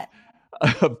lot.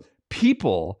 Of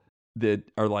people that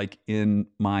are like in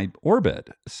my orbit.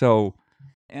 So,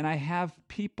 and I have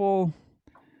people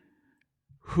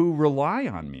who rely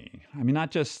on me. I mean,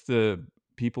 not just the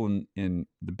people in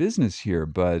the business here,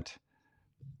 but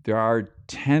there are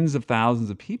tens of thousands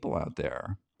of people out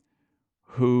there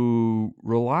who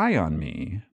rely on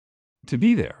me to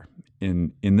be there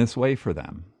in this way for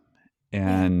them.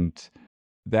 And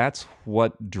that's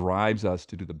what drives us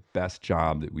to do the best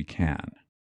job that we can,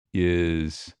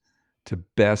 is to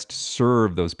best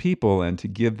serve those people and to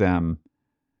give them,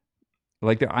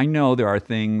 like, I know there are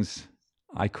things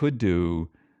I could do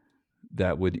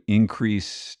that would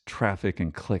increase traffic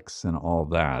and clicks and all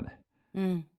that.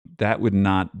 Mm. That would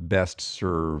not best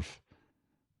serve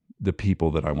the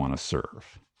people that I want to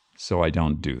serve. So I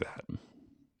don't do that.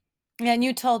 And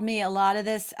you told me a lot of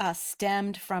this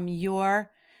stemmed from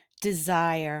your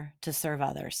desire to serve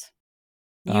others.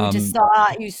 You just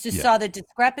Yeah. saw the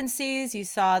discrepancies, you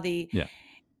saw the Yeah.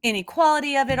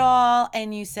 inequality of it all,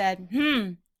 and you said,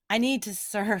 I need to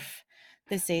serve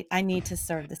this age. I need to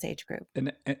serve this age group.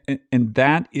 And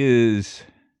that is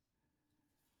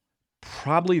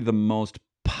probably the most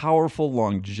powerful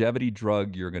longevity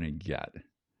drug you're going to get,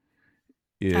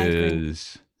 I agree.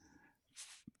 is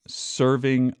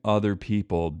serving other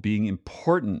people, being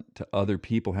important to other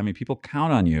people, having people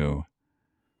count on you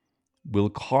will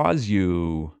cause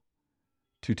you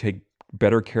to take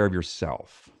better care of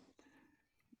yourself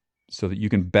so that you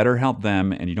can better help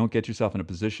them and you don't get yourself in a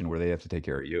position where they have to take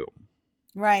care of you.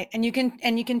 Right. And you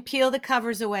can peel the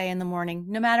covers away in the morning,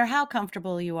 no matter how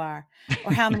comfortable you are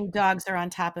or how many dogs are on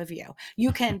top of you.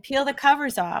 You can peel the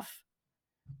covers off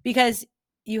because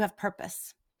you have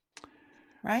purpose.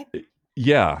 Right?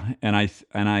 Yeah, and I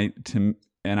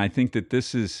think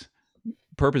that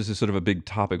purpose is sort of a big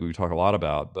topic we talk a lot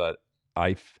about, but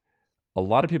a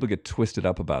lot of people get twisted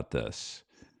up about this.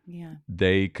 Yeah.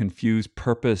 They confuse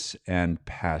purpose and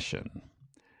passion.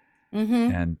 Mm-hmm.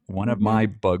 And one of my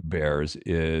bugbears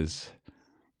is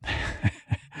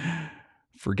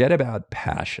forget about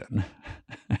passion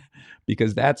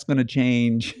because that's going to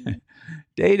change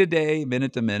day to day,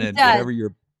 minute to minute, whatever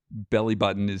your belly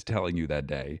button is telling you that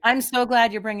day. I'm so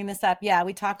glad you're bringing this up. Yeah,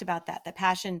 we talked about that. The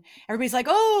passion. Everybody's like,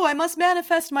 "Oh, I must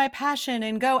manifest my passion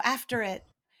and go after it."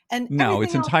 And No,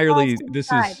 everything else falls to the this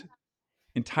side. is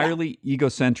entirely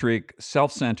egocentric,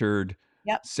 self-centered,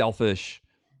 Yep. selfish.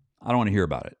 I don't want to hear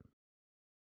about it.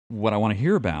 What I want to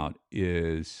hear about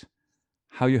is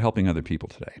how you're helping other people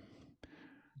today.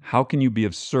 How can you be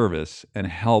of service and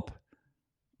help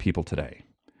people today?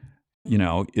 You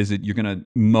know, is it you're going to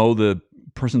mow the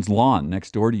person's lawn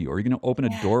next door to you? Or are you going to open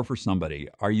a door for somebody?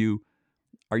 Are you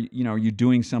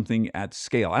doing something at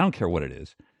scale? I don't care what it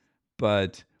is.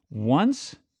 But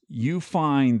once you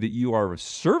find that you are of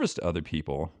service to other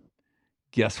people,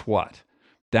 guess what?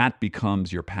 That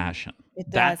becomes your passion.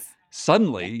 It That does.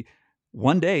 suddenly,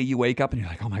 one day you wake up and you're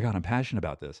like, oh my God, I'm passionate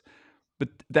about this. But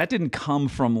that didn't come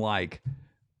from like,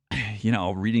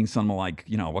 reading some like,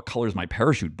 what color is my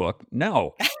parachute book?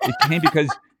 No, it came because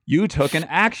you took an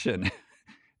action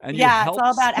and you Yeah, it's helped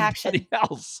all about somebody action.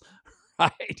 else,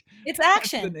 right? It's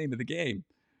That's the action. name of the game.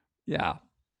 Yeah.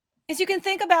 Is you can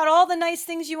think about all the nice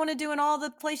things you want to do and all the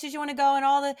places you want to go and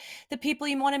all the people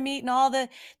you want to meet and all the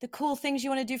cool things you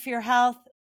want to do for your health.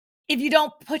 If you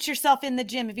don't put yourself in the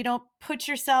gym, if you don't put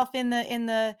yourself in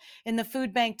the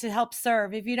food bank to help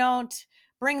serve, if you don't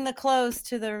bring the clothes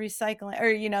to the recycling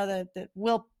or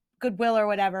the Goodwill or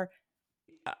whatever.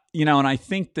 And I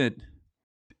think that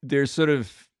there's sort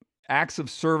of acts of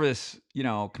service,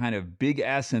 kind of big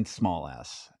S and small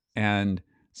s. And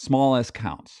small s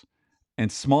counts.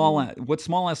 And what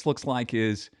small s looks like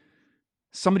is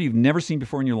somebody you've never seen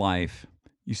before in your life.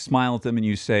 You smile at them and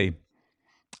you say,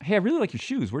 hey, I really like your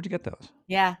shoes. Where'd you get those?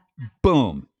 Yeah.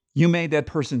 Boom. You made that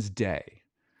person's day.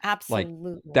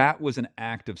 Absolutely. Like, that was an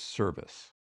act of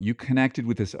service. You connected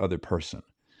with this other person.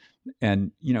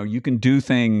 And, you can do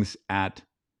things at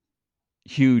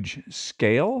huge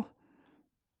scale.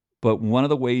 But one of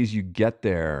the ways you get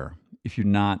there, if you're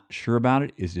not sure about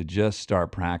it, is to just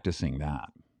start practicing that.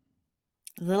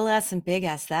 Little s and big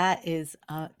S.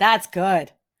 That's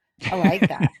good. I like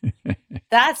that.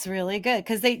 That's really good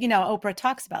because Oprah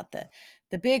talks about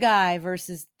the big I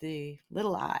versus the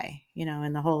little I,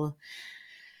 and the whole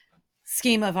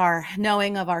scheme of our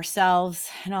knowing of ourselves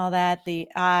and all that. The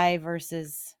I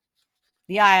versus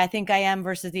the I think I am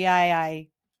versus the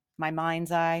my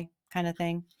mind's eye kind of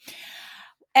thing.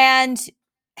 And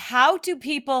how do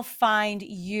people find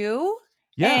you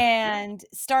and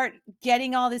start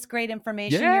getting all this great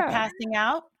information you're passing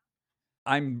out?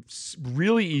 I'm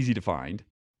really easy to find.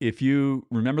 If you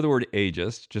remember the word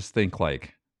ageist, just think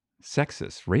like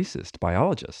sexist, racist,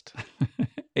 biologist,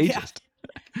 ageist.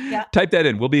 Yeah. Type that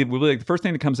in. We'll be like the first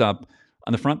thing that comes up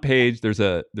on the front page. There's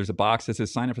a box that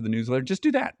says sign up for the newsletter. Just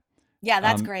do that. Yeah,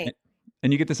 that's great.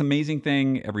 And you get this amazing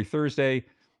thing every Thursday.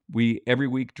 We every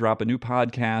week drop a new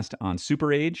podcast on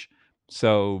Super Age.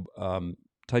 So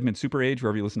type in Super Age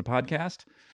wherever you listen to podcasts.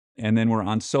 And then we're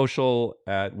on social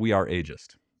at We Are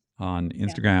Ageist on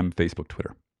Instagram, Facebook,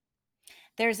 Twitter.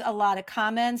 There's a lot of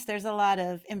comments. There's a lot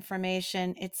of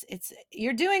information.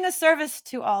 You're doing a service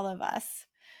to all of us.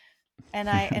 And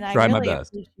I really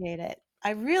appreciate it.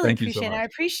 I really appreciate it. I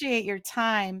appreciate your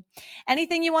time.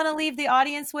 Anything you want to leave the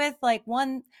audience with? Like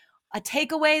a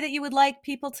takeaway that you would like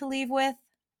people to leave with?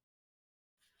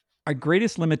 Our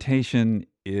greatest limitation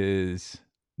is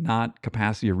not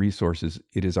capacity or resources.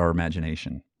 It is our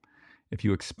imagination. If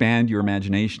you expand your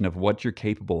imagination of what you're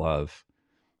capable of,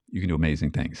 you can do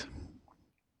amazing things.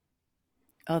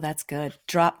 Oh, that's good.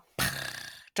 Drop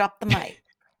the mic.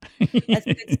 That's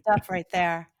good stuff right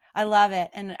there. I love it.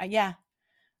 And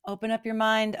open up your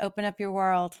mind, open up your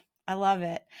world. I love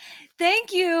it.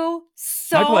 Thank you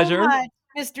so much,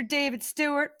 Mr. David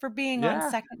Stewart, for being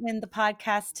on Second Wind, the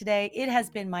podcast today. It has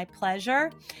been my pleasure.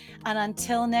 And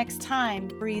until next time,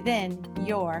 breathe in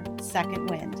your second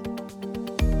wind.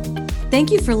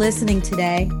 Thank you for listening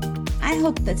today. I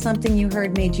hope that something you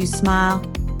heard made you smile,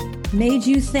 made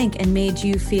you think, and made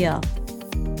you feel.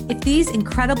 If these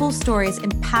incredible stories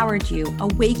empowered you,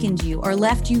 awakened you, or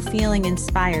left you feeling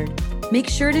inspired, make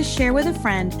sure to share with a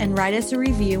friend and write us a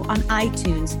review on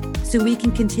iTunes so we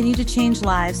can continue to change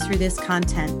lives through this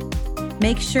content.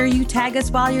 Make sure you tag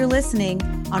us while you're listening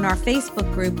on our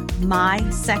Facebook group, My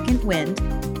Second Wind,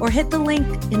 or hit the link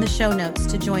in the show notes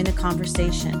to join the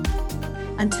conversation.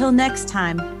 Until next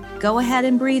time, go ahead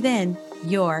and breathe in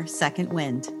your second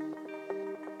wind.